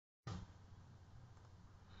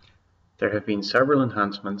There have been several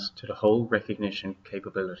enhancements to the hole recognition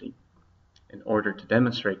capability. In order to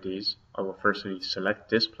demonstrate these, I will firstly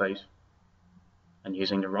select this plate, and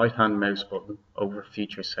using the right-hand mouse button over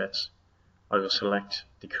Feature Sets, I will select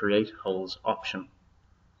the Create Holes option.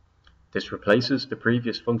 This replaces the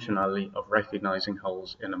previous functionality of recognizing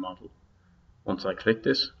holes in a model. Once I click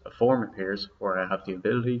this, a form appears where I have the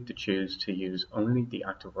ability to choose to use only the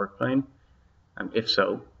active work plane, and if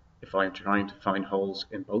so, if I am trying to find holes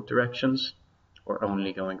in both directions, or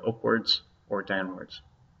only going upwards or downwards.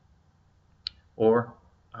 Or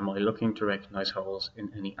am I looking to recognize holes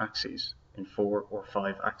in any axes, in 4 or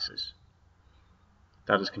 5 axes?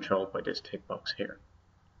 That is controlled by this tick box here.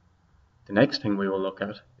 The next thing we will look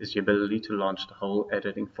at is the ability to launch the hole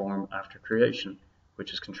editing form after creation,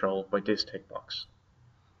 which is controlled by this tick box.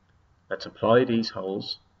 Let's apply these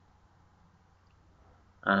holes,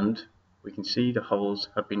 and we can see the holes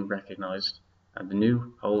have been recognized and the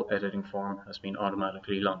new hole editing form has been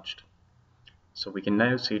automatically launched. So we can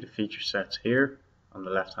now see the feature sets here on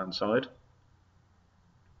the left hand side.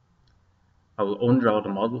 I will undraw the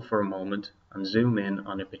model for a moment and zoom in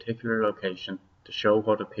on a particular location to show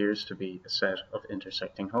what appears to be a set of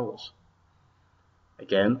intersecting holes.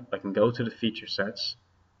 Again, I can go to the feature sets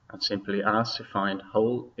and simply ask to find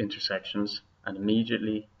hole intersections, and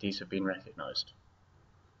immediately these have been recognized.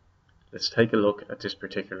 Let's take a look at this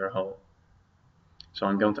particular hole. So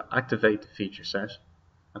I'm going to activate the feature set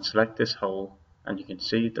and select this hole, and you can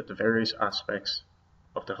see that the various aspects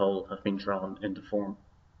of the hole have been drawn in the form.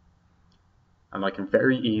 And I can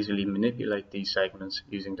very easily manipulate these segments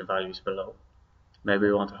using the values below. Maybe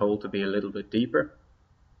we want the hole to be a little bit deeper,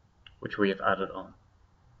 which we have added on.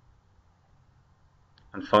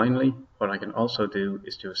 And finally, what I can also do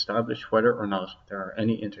is to establish whether or not there are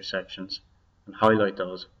any intersections and highlight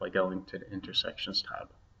those by going to the Intersections tab.